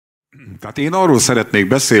Tehát én arról szeretnék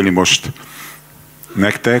beszélni most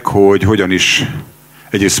nektek, hogy hogyan is,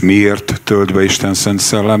 egyrészt miért tölt be Isten Szent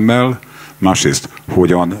Szellemmel, másrészt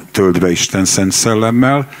hogyan tölt be Isten Szent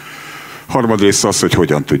Szellemmel, harmadrészt az, hogy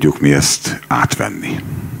hogyan tudjuk mi ezt átvenni.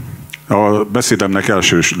 A beszédemnek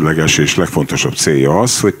elsőleges és legfontosabb célja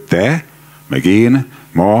az, hogy te, meg én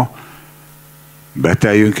ma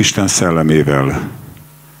beteljünk Isten szellemével,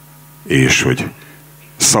 és hogy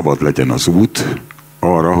szabad legyen az út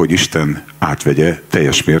arra, hogy Isten átvegye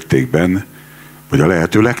teljes mértékben, vagy a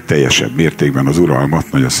lehető legteljesebb mértékben az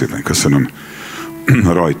uralmat, nagyon szépen köszönöm,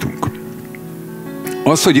 rajtunk.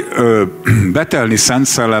 Az, hogy betelni Szent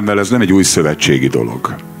Szellemmel, ez nem egy új szövetségi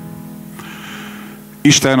dolog.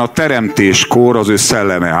 Isten a teremtéskor az ő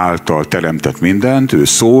szelleme által teremtett mindent, ő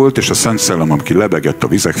szólt, és a Szent Szellem, aki lebegett a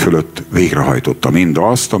vizek fölött, végrehajtotta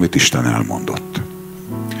mindazt, amit Isten elmondott.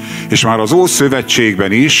 És már az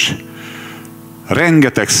Ószövetségben is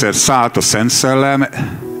rengetegszer szállt a Szent Szellem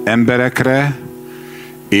emberekre,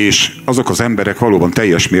 és azok az emberek valóban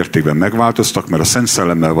teljes mértékben megváltoztak, mert a Szent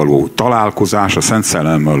Szellemmel való találkozás, a Szent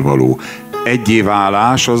Szellemmel való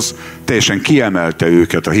egyéválás, az teljesen kiemelte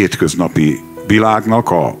őket a hétköznapi világnak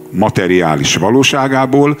a materiális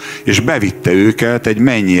valóságából, és bevitte őket egy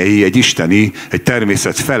mennyei, egy isteni, egy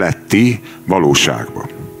természet feletti valóságba.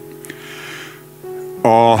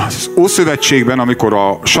 Az Ószövetségben, amikor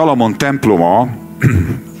a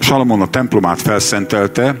Salamon a templomát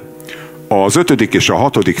felszentelte, az 5. és a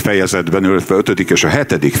 6. fejezetben, illetve 5. és a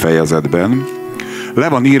 7. fejezetben le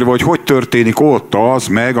van írva, hogy történik ott az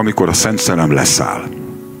meg, amikor a Szent Szellem leszáll.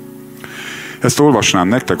 Ezt olvasnám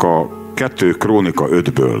nektek a 2 Krónika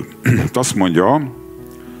 5-ből. Azt mondja,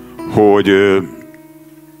 hogy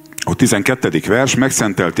a 12. vers,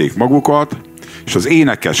 megszentelték magukat, és az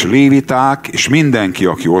énekes léviták, és mindenki,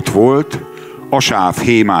 aki ott volt, Asáf,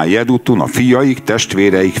 Hémán, Jedutun, a fiaik,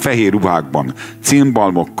 testvéreik, fehér ruhákban,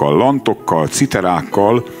 cimbalmokkal, lantokkal,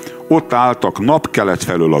 citerákkal, ott álltak napkelet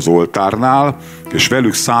felől az oltárnál, és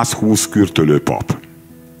velük 120 kürtölő pap.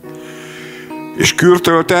 És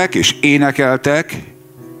kürtöltek, és énekeltek,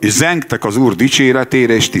 és zengtek az Úr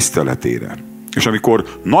dicséretére és tiszteletére. És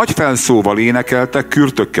amikor nagy felszóval énekeltek,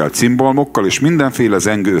 kürtökkel, cimbalmokkal és mindenféle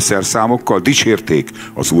zengő szerszámokkal dicsérték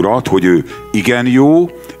az Urat, hogy ő igen jó,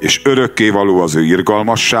 és örökkévaló az ő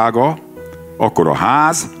irgalmassága, akkor a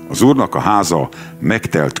ház, az Úrnak a háza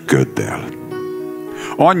megtelt köddel.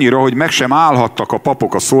 Annyira, hogy meg sem állhattak a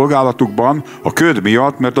papok a szolgálatukban a köd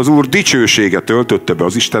miatt, mert az Úr dicsősége töltötte be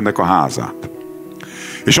az Istennek a házát.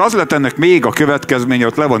 És az lett ennek még a következménye,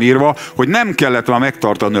 ott le van írva, hogy nem kellett már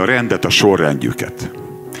megtartani a rendet, a sorrendjüket.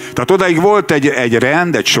 Tehát odaig volt egy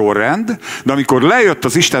rend, egy sorrend, de amikor lejött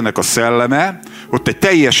az Istennek a szelleme, ott egy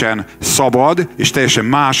teljesen szabad és teljesen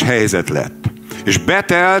más helyzet lett. És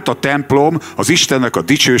betelt a templom az Istennek a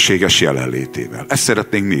dicsőséges jelenlétével. Ezt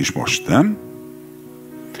szeretnénk mi is most, nem?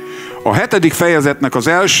 A 7. fejezetnek az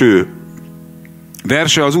első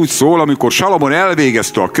verse az úgy szól, amikor Salamon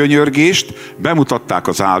elvégezte a könyörgést, bemutatták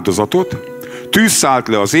az áldozatot, tűz szállt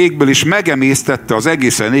le az égből, és megemésztette az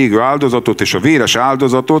egészen égő áldozatot és a véres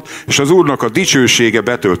áldozatot, és az Úrnak a dicsősége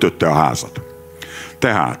betöltötte a házat.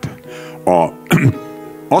 Tehát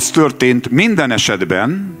az történt minden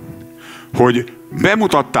esetben, hogy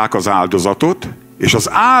bemutatták az áldozatot, és az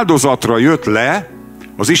áldozatra jött le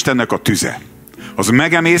az Istennek a tüze. Az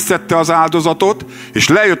megemésztette az áldozatot, és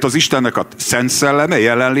lejött az Istennek a Szent Szelleme,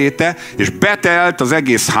 jelenléte, és betelt az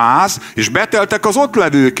egész ház, és beteltek az ott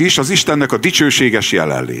levők is az Istennek a dicsőséges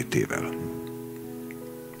jelenlétével.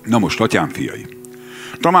 Na most, atyám fiai.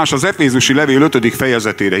 Tamás az Efézusi levél 5.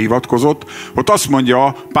 fejezetére hivatkozott, ott azt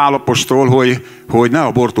mondja Pál apostol, hogy ne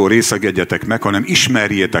a bortól részegedjetek meg, hanem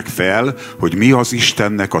ismerjétek fel, hogy mi az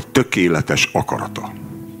Istennek a tökéletes akarata.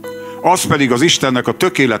 Az pedig az Istennek a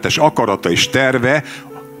tökéletes akarata és terve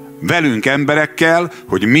velünk emberekkel,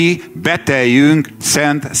 hogy mi beteljünk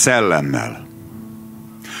Szent Szellemmel.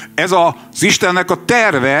 Ez az Istennek a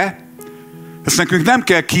terve, ezt nekünk nem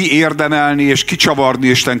kell kiérdemelni és kicsavarni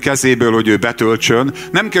Isten kezéből, hogy ő betöltsön.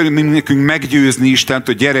 Nem kell nekünk meggyőzni Istent,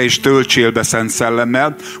 hogy gyere és töltsél be Szent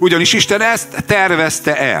Szellemmel, ugyanis Isten ezt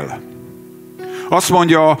tervezte el. Azt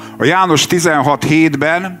mondja a János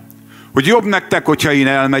 16:7-ben, hogy jobb nektek, hogyha én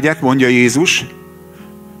elmegyek, mondja Jézus,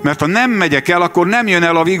 mert ha nem megyek el, akkor nem jön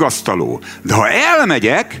el a vigasztaló. De ha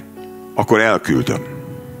elmegyek, akkor elküldöm.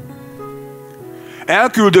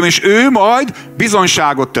 Elküldöm, és ő majd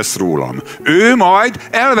bizonyságot tesz rólam. Ő majd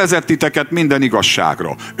elvezet titeket minden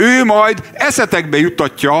igazságra. Ő majd eszetekbe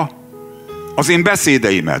juttatja az én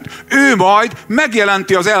beszédeimet. Ő majd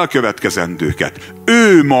megjelenti az elkövetkezendőket.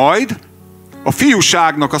 Ő majd a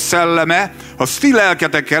fiúságnak a szelleme, az ti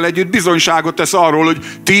lelketekkel együtt bizonyságot tesz arról, hogy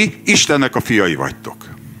ti Istennek a fiai vagytok.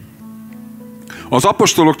 Az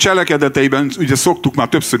apostolok cselekedeteiben ugye szoktuk, már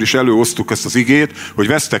többször is előosztuk ezt az igét, hogy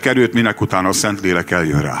vesztek erőt, minek utána a Szentlélek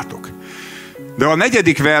eljön rátok. De a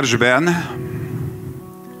 4. versben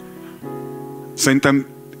szerintem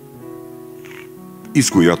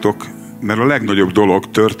izguljatok, mert a legnagyobb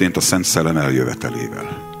dolog történt a Szent Szellem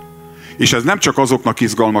eljövetelével. És ez nem csak azoknak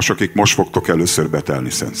izgalmas, akik most fogtok először betelni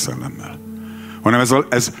Szent Szellemmel, hanem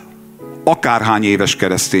ez akárhány éves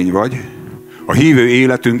keresztény vagy, a hívő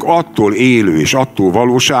életünk attól élő és attól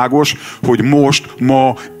valóságos, hogy most,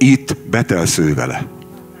 ma, itt betelsz ő vele.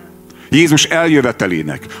 Jézus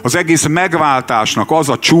eljövetelének, az egész megváltásnak az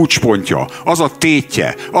a csúcspontja, az a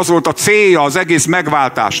tétje, az volt a célja az egész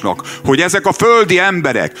megváltásnak, hogy ezek a földi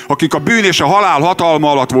emberek, akik a bűn és a halál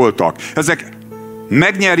hatalma alatt voltak, ezek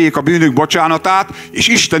megnyerjék a bűnük bocsánatát, és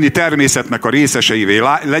isteni természetnek a részeseivé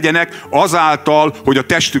legyenek, azáltal, hogy a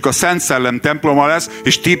testük a Szent Szellem temploma lesz,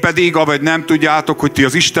 és ti pedig, avagy nem tudjátok, hogy ti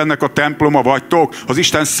az Istennek a temploma vagytok, az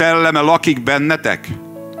Isten szelleme lakik bennetek.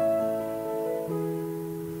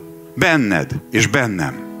 Benned és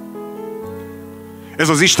bennem. Ez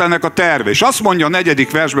az Istennek a terve. És azt mondja a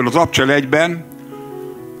 4. versben, az Abcsel 1-ben,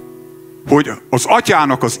 hogy az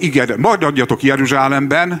atyának az ígérete, maradjatok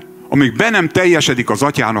Jeruzsálemben, amíg be nem teljesedik az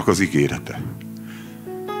atyának az ígérete.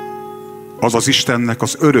 Az az Istennek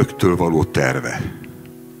az öröktől való terve,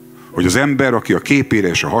 hogy az ember, aki a képére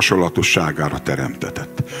és a hasonlatosságára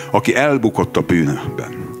teremtetett, aki elbukott a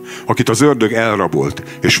bűnben, akit az ördög elrabolt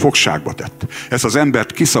és fogságba tett, ezt az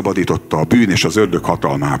embert kiszabadította a bűn és az ördög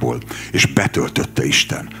hatalmából, és betöltötte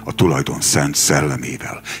Isten a tulajdon szent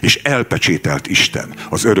szellemével, és elpecsételt Isten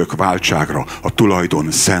az örök váltságra a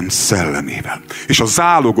tulajdon szent szellemével, és a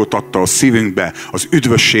zálogot adta a szívünkbe, az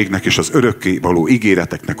üdvösségnek és az örökké való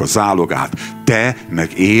ígéreteknek a zálogát. Te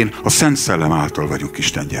meg én a Szent Szellem által vagyunk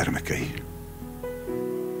Isten gyermekei.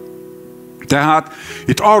 Tehát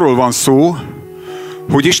itt arról van szó,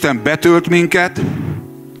 hogy Isten betölt minket,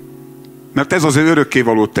 mert ez az ő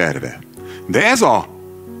örökkévaló terve. De ez a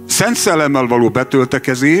Szent Szellemmel való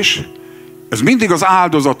betöltekezés, ez mindig az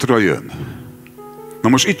áldozatra jön. Na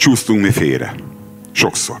most itt csúsztunk mi félre.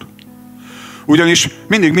 Sokszor. Ugyanis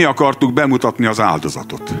mindig mi akartuk bemutatni az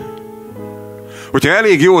áldozatot. Hogyha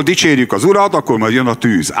elég jól dicsérjük az Urat, akkor majd jön a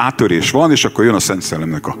tűz. Áttörés van, és akkor jön a Szent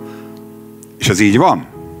Szellemnek a... És ez így van?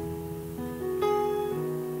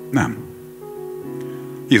 Nem.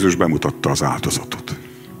 Jézus bemutatta az áldozatot.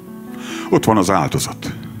 Ott van az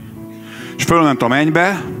áldozat. És fölment a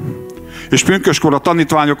mennybe, és pünköskor a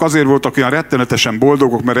tanítványok azért voltak olyan rettenetesen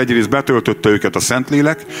boldogok, mert egyrészt betöltötte őket a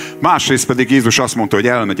Szentlélek, másrészt pedig Jézus azt mondta, hogy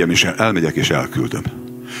elmegyek és elküldöm.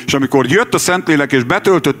 És amikor jött a Szentlélek és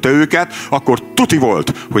betöltötte őket, akkor tuti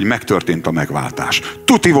volt, hogy megtörtént a megváltás.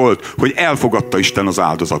 Tuti volt, hogy elfogadta Isten az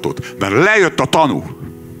áldozatot. Mert lejött a tanú.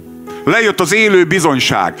 Lejött az élő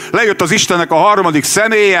bizonyság. Lejött az Istennek a harmadik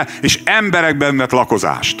személye, és emberekben vett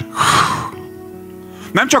lakozást.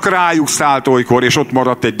 Nem csak rájuk szállt olykor, és ott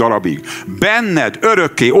maradt egy darabig. Benned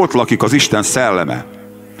örökké ott lakik az Isten szelleme.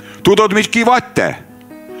 Tudod, mit ki vagy te?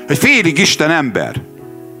 Egy félig Isten ember.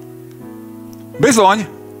 Bizony.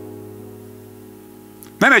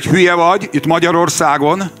 Nem egy hülye vagy itt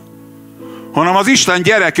Magyarországon, hanem az Isten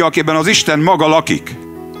gyereke, akiben az Isten maga lakik.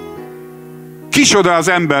 Kicsoda az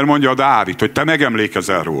ember, mondja Dávid, hogy te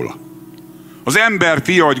megemlékezel róla. Az ember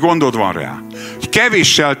fia, hogy gondod van rá. Hogy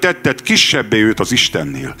kevéssel tetted kisebbé őt az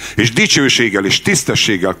Istennél, és dicsőséggel és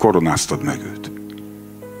tisztességgel koronáztad meg őt.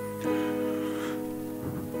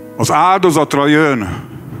 Az áldozatra jön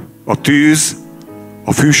a tűz,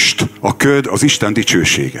 a füst, a köd, az Isten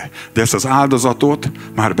dicsősége. De ezt az áldozatot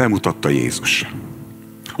már bemutatta Jézus.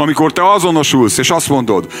 Amikor te azonosulsz, és azt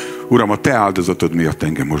mondod, Uram, a te áldozatod miatt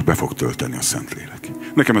engem most be fog tölteni a Szentlélek.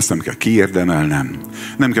 Nekem ezt nem kell kiérdemelnem,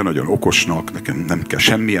 nem kell nagyon okosnak, nekem nem kell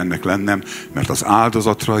semmilyennek lennem, mert az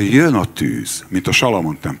áldozatra jön a tűz, mint a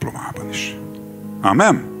Salamon templomában is.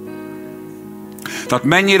 Amen? Tehát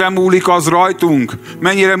mennyire múlik az rajtunk?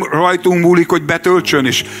 Mennyire rajtunk múlik, hogy betöltsön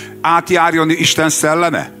és átjárjon Isten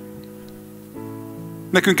szelleme?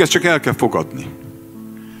 Nekünk ezt csak el kell fogadni.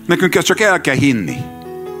 Nekünk ezt csak el kell hinni.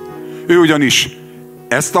 Ő ugyanis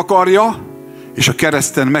ezt akarja, és a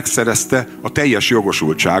kereszten megszerezte a teljes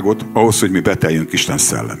jogosultságot ahhoz, hogy mi beteljünk Isten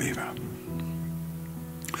szellemével.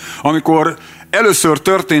 Amikor először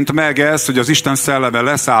történt meg ez, hogy az Isten szelleme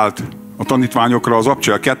leszállt a tanítványokra az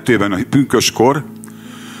Abcsel 2-ben a pünköskor,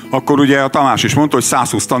 akkor ugye a Tamás is mondta, hogy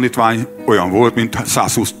 120 tanítvány olyan volt, mint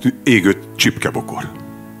 120 égő csipkebokor.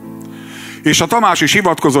 És a Tamás is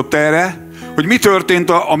hivatkozott erre, hogy mi történt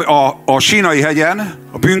a Sínai hegyen,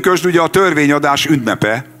 a pünkösd ugye a törvényadás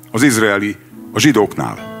ünnepe az izraeli a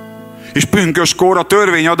zsidóknál. És pünköskor, a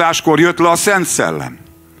törvényadáskor jött le a Szent Szellem.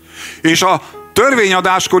 És a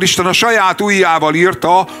törvényadáskor Isten a saját ujjával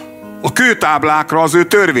írta a kőtáblákra az ő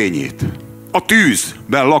törvényét. A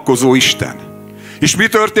tűzben lakozó Isten. És mi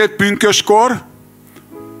történt pünköskor?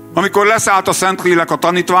 Amikor leszállt a Szentlélek a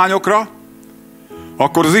tanítványokra,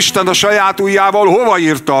 akkor az Isten a saját ujjával hova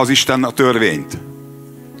írta az Isten a törvényt?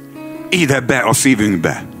 Ide be a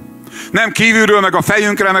szívünkbe. Nem kívülről, meg a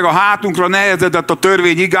fejünkre, meg a hátunkra nehezedett a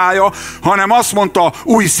törvény igája, hanem azt mondta,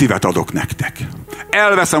 új szívet adok nektek.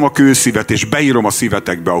 Elveszem a kőszívet, és beírom a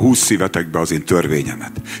szívetekbe, a 20 szívetekbe az én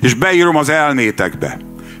törvényemet. És beírom az elmétekbe.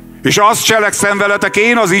 És azt cselekszem veletek,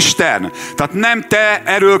 én az Isten. Tehát nem te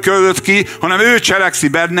erőlködöd ki, hanem ő cselekszi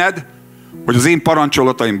benned, hogy az én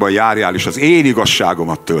parancsolataimban járjál, és az én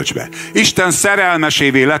igazságomat tölts be. Isten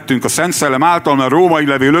szerelmesévé lettünk a Szent Szellem által, mert a Római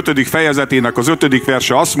levél 5. fejezetének az 5.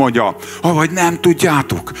 verse azt mondja, ahogy nem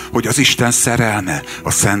tudjátok, hogy az Isten szerelme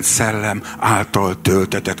a Szent Szellem által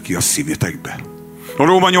töltetett ki a szívetekbe. A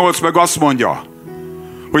Róma 8 meg azt mondja,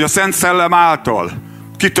 hogy a Szent Szellem által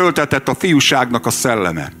kitöltetett a fiúságnak a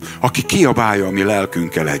szelleme, aki kiabálja a mi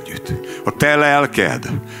lelkünkkel együtt. A te lelked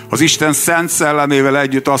az Isten szent szellemével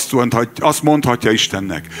együtt azt mondhatja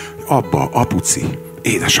Istennek, abba, apuci,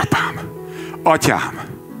 édesapám, atyám.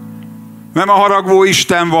 Nem a haragvó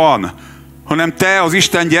Isten van, hanem te az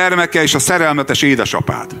Isten gyermeke és a szerelmetes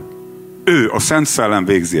édesapád. Ő, a Szent Szellem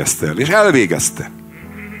végzi ezt el, és elvégezte.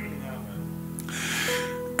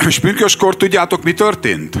 És pünköskor tudjátok, mi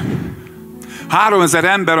történt? 3000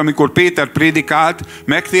 ember, amikor Péter prédikált,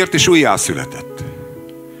 megtért és újjászületett.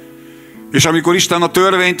 És amikor Isten a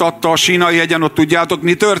törvényt adta a Sínai hegyen, ott tudjátok,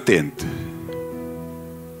 mi történt?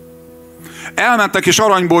 Elmentek és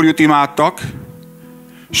aranyborjút imádtak,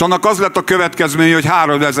 és annak az lett a következménye, hogy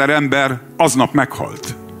 3000 ember aznap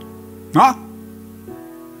meghalt. Na?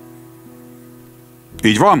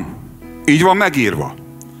 Így van? Így van megírva.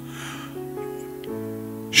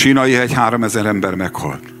 Sínai hegy 3000 ember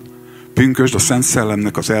meghalt. Pünkösd, a Szent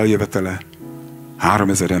Szellemnek az eljövetele,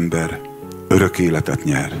 3000 ember örök életet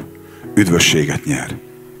nyer, üdvösséget nyer,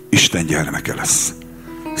 Isten gyermeke lesz.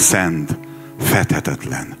 Szent,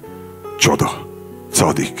 fedhetetlen, csoda,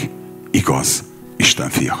 cadik, igaz, Isten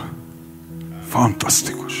fia.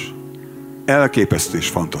 Fantasztikus. Elképesztő és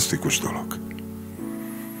fantasztikus dolog.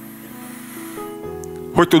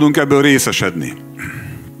 Hogy tudunk ebből részesedni?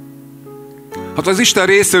 Hát az Isten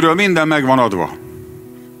részéről minden meg van adva.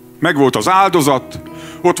 Megvolt az áldozat,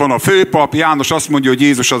 ott van a főpap, János azt mondja, hogy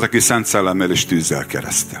Jézus az, aki Szent Szellemmel és tűzzel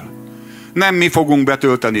keresztel. Nem mi fogunk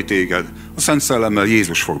betölteni téged, a Szent Szellemmel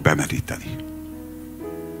Jézus fog bemeríteni.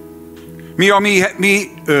 Mi a mi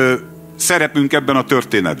szerepünk ebben a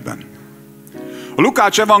történetben? A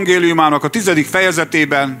Lukács evangéliumának a 10.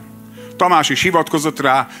 fejezetében, Tamás is hivatkozott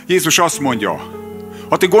rá, Jézus azt mondja,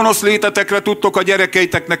 ha ti gonosz létetekre tudtok a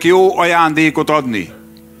gyerekeiteknek jó ajándékot adni,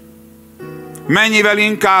 mennyivel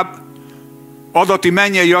inkább adati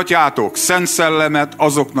mennyei atyátok Szent Szellemet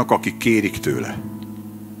azoknak, akik kérik tőle.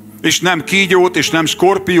 És nem kígyót, és nem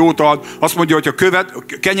skorpiót ad. Azt mondja, hogy ha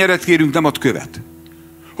kenyeret kérünk, nem ad követ.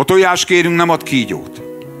 Ha tojást kérünk, nem ad kígyót.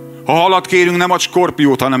 Ha halat kérünk, nem ad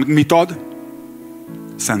skorpiót, hanem mit ad?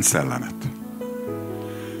 Szent Szellemet.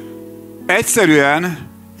 Egyszerűen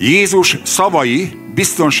Jézus szavai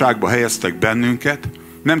biztonságba helyeztek bennünket.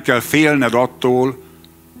 Nem kell félned attól,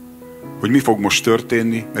 hogy mi fog most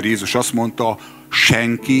történni, mert Jézus azt mondta,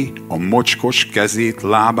 senki a mocskos kezét,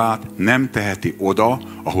 lábát nem teheti oda,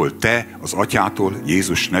 ahol te az atyától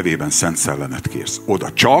Jézus nevében Szent Szellemet kérsz.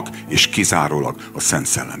 Oda csak és kizárólag a Szent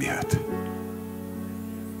Szellem jöhet.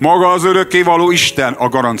 Maga az örökkévaló Isten a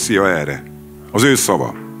garancia erre. Az ő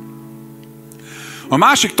szava. A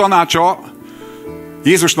másik tanácsa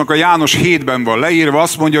Jézusnak a János 7-ben van leírva,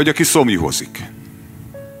 azt mondja, hogy aki szomjúhozik.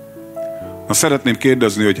 Na, szeretném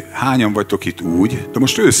kérdezni, hogy hányan vagytok itt úgy, de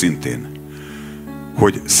most őszintén,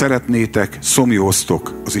 hogy szeretnétek,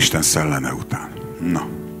 szomjúhoztok az Isten szelleme után. Na.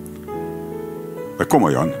 De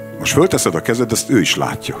komolyan, most fölteszed a kezed, ezt ő is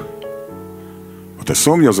látja. Ha te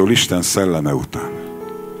szomjazol Isten szelleme után,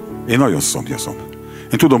 én nagyon szomjazom.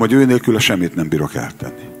 Én tudom, hogy ő nélküle semmit nem bírok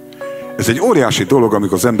eltenni. Ez egy óriási dolog,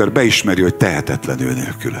 amikor az ember beismeri, hogy tehetetlen ő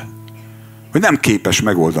nélküle. Hogy nem képes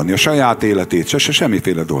megoldani a saját életét, se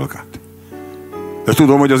semmiféle dolgát. De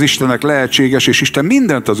tudom, hogy az Istennek lehetséges, és Isten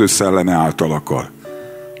mindent az ő szelleme által akar.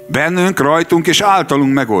 Bennünk, rajtunk és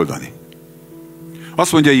általunk megoldani.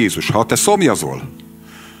 Azt mondja Jézus, ha te szomjazol,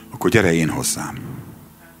 akkor gyere én hozzám.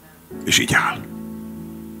 És így áll.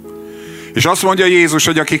 És azt mondja Jézus,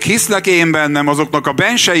 hogy akik hisznek én bennem, azoknak a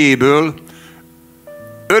bensejéből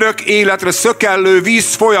örök életre szökellő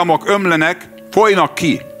vízfolyamok folynak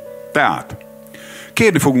ki. Tehát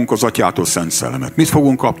Kérni fogunk az Atyától Szent Szellemet. Mit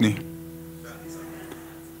fogunk kapni?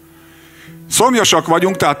 Szomjasak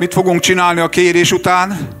vagyunk, tehát mit fogunk csinálni a kérés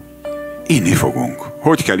után? Inni fogunk.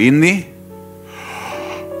 Hogy kell inni?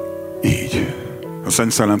 Így. A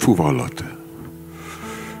Szent Szellem fuvallat.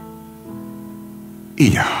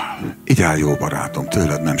 Így áll jó barátom,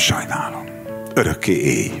 tőled nem sajnálom. Örökké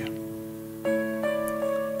élj.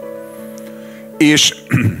 És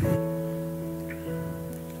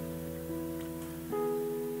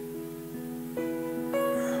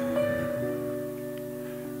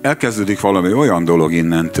elkezdődik valami olyan dolog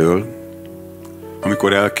innentől,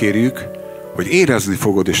 amikor elkérjük, hogy érezni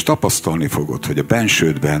fogod és tapasztalni fogod, hogy a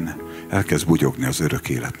bensődben elkezd bugyogni az örök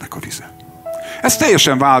életnek a vize. Ez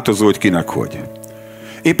teljesen változó, hogy kinek hogy.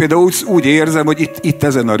 Én például úgy érzem, hogy itt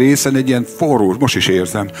ezen a részen egy ilyen forró, most is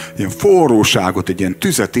érzem, ilyen forróságot, egy ilyen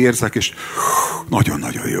tüzet érzek, és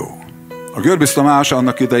nagyon-nagyon jó. A Görbisz Tamás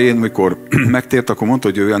annak idején, mikor megtért, akkor mondta,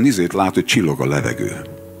 hogy olyan izét lát, hogy csillog a levegő.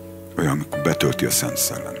 Olyan, amikor betölti a Szent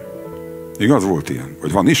Szellem. Igaz, volt ilyen?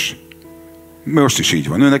 Vagy van is? Most is így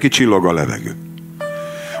van. Ő neki csillog a levegő.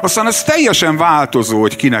 Aztán ez teljesen változó,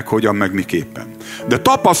 hogy kinek, hogyan, meg miképpen. De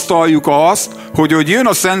tapasztaljuk azt, hogy jön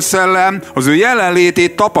a Szent Szellem, az ő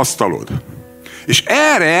jelenlétét tapasztalod. És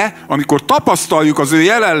erre, amikor tapasztaljuk az ő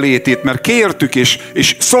jelenlétét, mert kértük,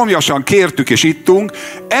 és szomjasan kértük, és ittunk,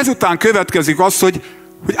 ezután következik az, hogy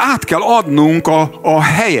át kell adnunk a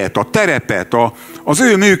helyet, a terepet, az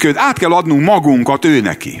ő működ, át kell adnunk magunkat ő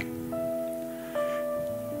neki.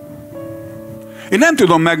 Én nem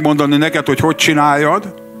tudom megmondani neked, hogy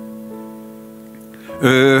csináljad.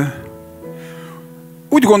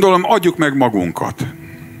 Úgy gondolom, adjuk meg magunkat.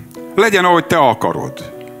 Legyen, ahogy te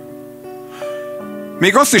akarod.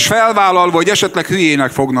 Még azt is felvállalva, hogy esetleg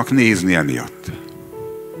hülyének fognak nézni emiatt.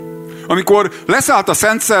 Amikor leszállt a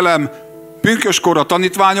Szent Szellem pünköskor a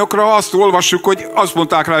tanítványokra, azt olvassuk, hogy azt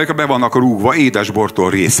mondták rá, hogy be vannak rúgva, édesbortól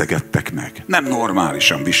részegettek meg. Nem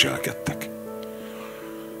normálisan viselkedtek.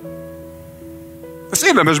 Ezt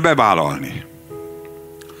érdemes bevállalni.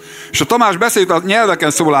 És a Tamás beszélt a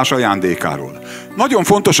nyelveken szólás ajándékáról. Nagyon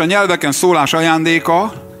fontos a nyelveken szólás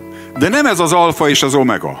ajándéka, de nem ez az alfa és az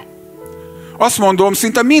omega. Azt mondom,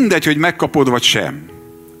 szinte mindegy, hogy megkapod vagy sem.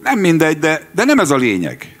 Nem mindegy, de nem ez a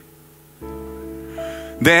lényeg.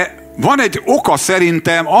 De van egy oka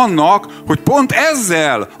szerintem annak, hogy pont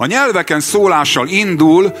ezzel a nyelveken szólással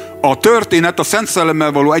indul a történet, a Szent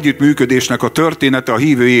Szellemmel való együttműködésnek a története a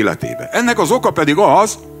hívő életébe. Ennek az oka pedig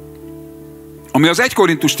az, ami az 1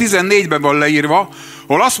 Korintus 14-ben van leírva,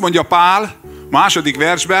 ahol azt mondja Pál, második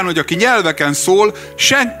versben, hogy aki nyelveken szól,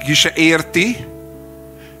 senki se érti,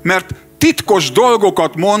 mert titkos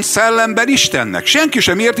dolgokat mond szellemben Istennek. Senki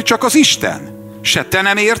sem érti, csak az Isten. Se te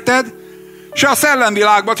nem érted, se a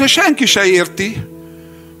szellemvilágban, se senki se érti,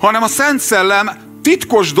 hanem a Szent Szellem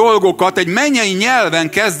titkos dolgokat egy mennyei nyelven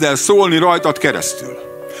kezd el szólni rajtad keresztül.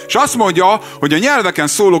 És azt mondja, hogy a nyelveken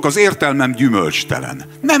szólok, az értelmem gyümölcstelen.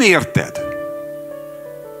 Nem érted.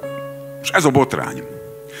 És ez a botrány.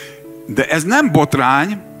 De ez nem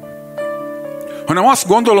botrány, hanem azt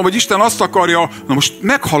gondolom, hogy Isten azt akarja, na most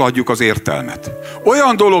meghaladjuk az értelmet.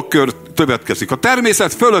 Olyan dolog következik. A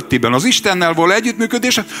természet fölöttiben az Istennel való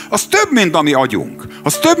együttműködés, az több, mint ami agyunk.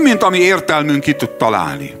 Az több, mint ami értelmünk ki tud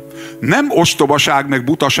találni. Nem ostobaság, meg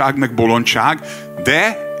butaság, meg bolondság,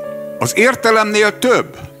 de az értelemnél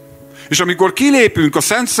több. És amikor kilépünk a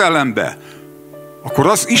Szent Szellembe, akkor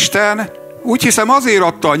az Isten, úgy hiszem, azért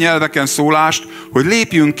adta a nyelveken szólást, hogy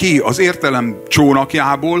lépjünk ki az értelem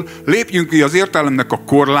csónakjából, lépjünk ki az értelemnek a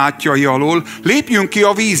korlátjai alól, lépjünk ki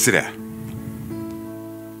a vízre.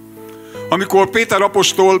 Amikor Péter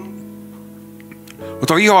apostol ott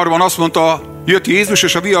a viharban azt mondta, jött Jézus,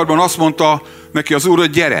 és a viharban azt mondta neki az Úr,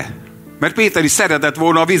 hogy gyere. Mert Péter is szeretett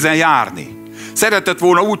volna a vízen járni. Szeretett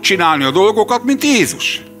volna úgy csinálni a dolgokat, mint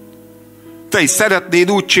Jézus. Te is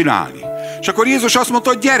szeretnéd úgy csinálni. És akkor Jézus azt mondta,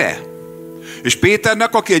 hogy gyere. És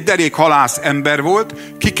Péternek, aki egy derék halász ember volt,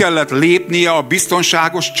 ki kellett lépnie a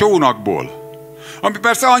biztonságos csónakból. Ami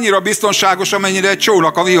persze annyira biztonságos, amennyire egy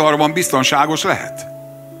csónak a viharban biztonságos lehet.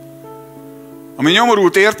 Ami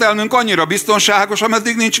nyomorult értelmünk annyira biztonságos,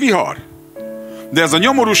 ameddig nincs vihar. De ez a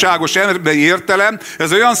nyomorúságos emberi értelem,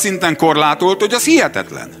 ez olyan szinten korlátolt, hogy az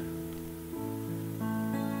hihetetlen.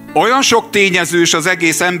 Olyan sok tényezős az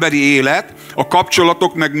egész emberi élet, a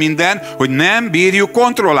kapcsolatok meg minden, hogy nem bírjuk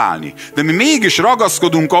kontrollálni. De mi mégis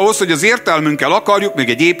ragaszkodunk ahhoz, hogy az értelmünkkel akarjuk, még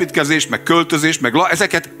egy építkezést, meg költözést, meg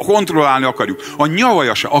ezeket kontrollálni akarjuk. A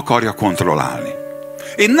nyavaja se akarja kontrollálni.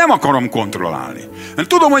 Én nem akarom kontrollálni. Mert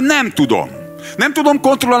tudom, hogy nem tudom. Nem tudom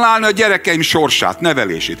kontrollálni a gyerekeim sorsát,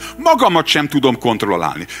 nevelését. Magamat sem tudom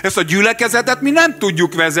kontrollálni. Ezt a gyülekezetet mi nem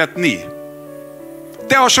tudjuk vezetni.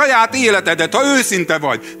 te a saját életedet, ha őszinte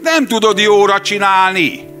vagy, nem tudod jóra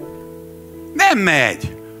csinálni. Nem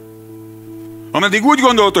megy. Ameddig úgy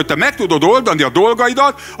gondolod, hogy te meg tudod oldani a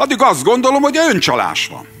dolgaidat, addig azt gondolom, hogy öncsalás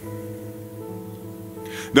van.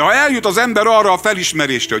 De ha eljut az ember arra a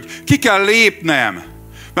felismerésre, hogy ki kell lépnem,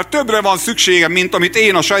 mert többre van szükségem, mint amit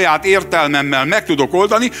én a saját értelmemmel meg tudok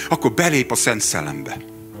oldani, akkor belép a Szent Szellembe.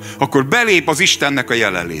 Akkor belép az Istennek a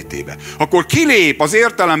jelenlétébe. Akkor kilép az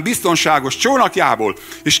értelem biztonságos csónakjából,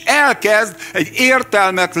 és elkezd egy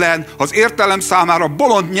értelmetlen, az értelem számára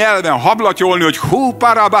bolond nyelven hablatyolni, hogy hú,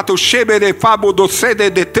 parabato, sebede, fabodo,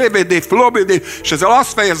 szedede, tevede, flobede, és ezzel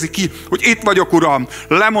azt fejezi ki, hogy itt vagyok, Uram,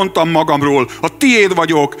 lemondtam magamról, a tiéd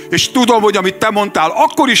vagyok, és tudom, hogy amit te mondtál,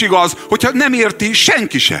 akkor is igaz, hogyha nem érti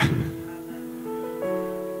senki se.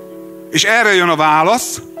 És erre jön a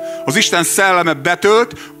válasz, az Isten szelleme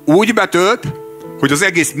úgy betölt, hogy az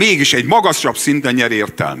egész mégis egy magasabb szinten nyer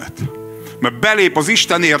értelmet. Mert belép az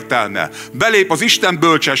Isten értelme, belép az Isten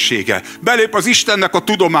bölcsessége, belép az Istennek a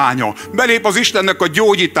tudománya, belép az Istennek a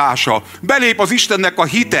gyógyítása, belép az Istennek a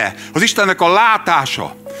hite, az Istennek a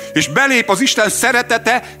látása, és belép az Isten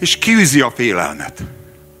szeretete, és kiűzi a félelmet.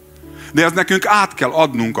 De ez nekünk át kell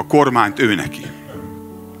adnunk a kormányt ő neki.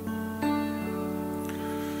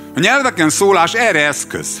 A nyelveken szólás erre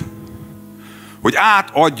eszköz, hogy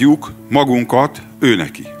átadjuk magunkat ő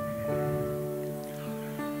neki.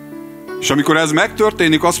 És amikor ez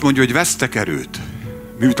megtörténik, azt mondja, hogy vesztek erőt,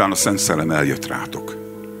 miután a Szent Szellem eljött rátok.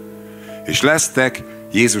 És lesztek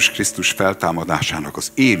Jézus Krisztus feltámadásának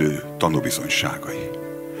az élő tanúbizonyságai.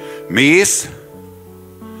 Mész,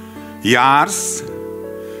 jársz,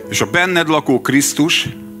 és a benned lakó Krisztus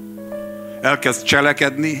elkezd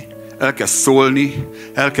cselekedni, elkezd szólni,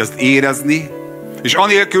 elkezd érezni, és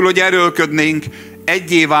anélkül, hogy erőlködnénk,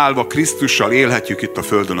 egyé válva Krisztussal élhetjük itt a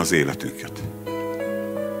földön az életünket.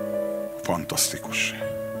 Fantasztikus.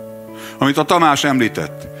 Amit a Tamás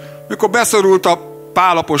említett, mikor beszorult a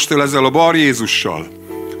Pál apostol ezzel a Bar Jézussal,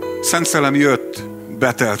 Szent Szellem jött,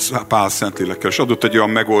 betelt Pál Szentlélekkel, és adott egy olyan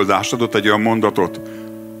megoldást, adott egy olyan mondatot,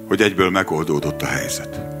 hogy egyből megoldódott a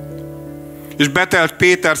helyzet. És betelt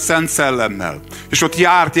Péter Szent Szellemmel, és ott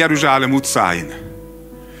járt Jeruzsálem utcáin.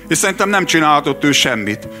 És szerintem nem csinálhatott ő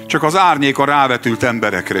semmit, csak az árnyéka rávetült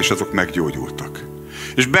emberekre, és azok meggyógyultak.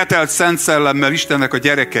 És betelt Szent Szellemmel Istennek a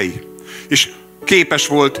gyerekei, és képes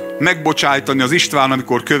volt megbocsájtani az István,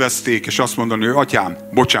 amikor kövezték, és azt mondani, hogy atyám,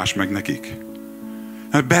 bocsáss meg nekik.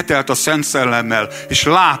 Betelt a Szent Szellemmel, és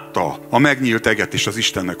látta a megnyílt eget és az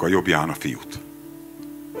Istennek a jobbján a fiút.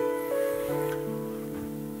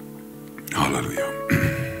 Halleluja.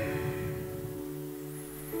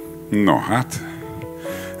 No, hát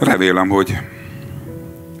remélem, hogy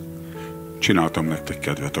csináltam nektek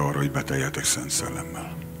kedvet arra, hogy beteljetek Szent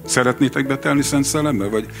Szellemmel. Szeretnétek betelni Szent Szellemmel,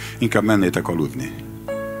 vagy inkább mennétek aludni?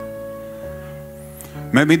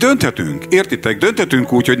 Mert mi dönthetünk, értitek?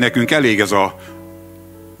 Dönthetünk úgy, hogy nekünk elég ez a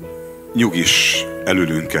nyugis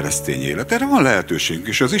elülünk keresztény élet. Erre van lehetőségünk,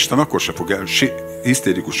 és az Isten akkor se fog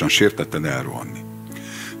hisztérikusan sértetten elrohanni.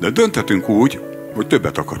 De dönthetünk úgy, hogy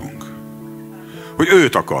többet akarunk. Hogy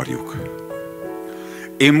őt akarjuk.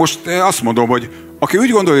 Én most azt mondom, hogy aki úgy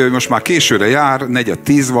gondolja, hogy most már későre jár,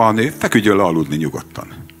 9:10 van, feküdjön le aludni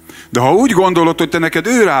nyugodtan. De ha úgy gondolod, hogy te neked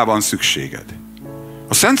őrá van szükséged,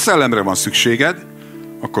 a Szent Szellemre van szükséged,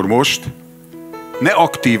 akkor most ne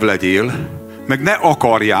aktív legyél, meg ne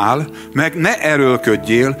akarjál, meg ne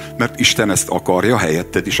erőlködjél, mert Isten ezt akarja,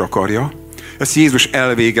 helyetted is akarja. Ezt Jézus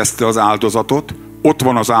elvégezte az áldozatot, ott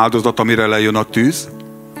van az áldozat, amire lejön a tűz.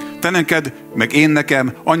 Te neked, meg én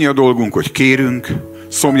nekem annyi a dolgunk, hogy kérünk,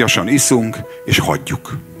 szomjasan iszunk, és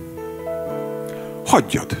hagyjuk.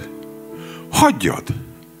 Hagyjad. Hagyjad.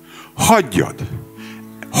 Hagyjad.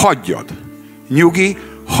 Hagyjad. Nyugi,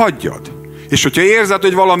 hagyjad. És hogyha érzed,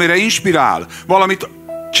 hogy valamire inspirál, valamit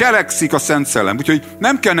cselekszik a Szent Szellem, úgyhogy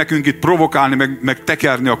nem kell nekünk itt provokálni, meg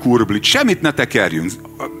tekerni a kurblit. Semmit ne tekerjünk.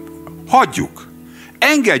 Hagyjuk.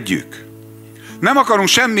 Engedjük. Nem akarunk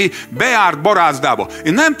semmi bejárt barázdába.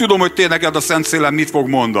 Én nem tudom, hogy te neked a Szent Szellem mit fog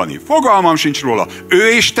mondani. Fogalmam sincs róla. Ő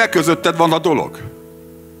és te közötted van a dolog.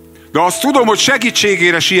 De azt tudom, hogy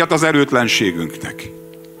segítségére siet az erőtlenségünknek.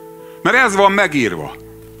 Mert ez van megírva.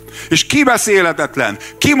 És kibeszélhetetlen,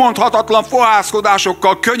 kimondhatatlan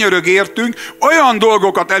fohászkodásokkal könyörög értünk, olyan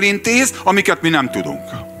dolgokat elintéz, amiket mi nem tudunk.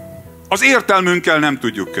 Az értelmünkkel nem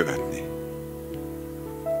tudjuk követni.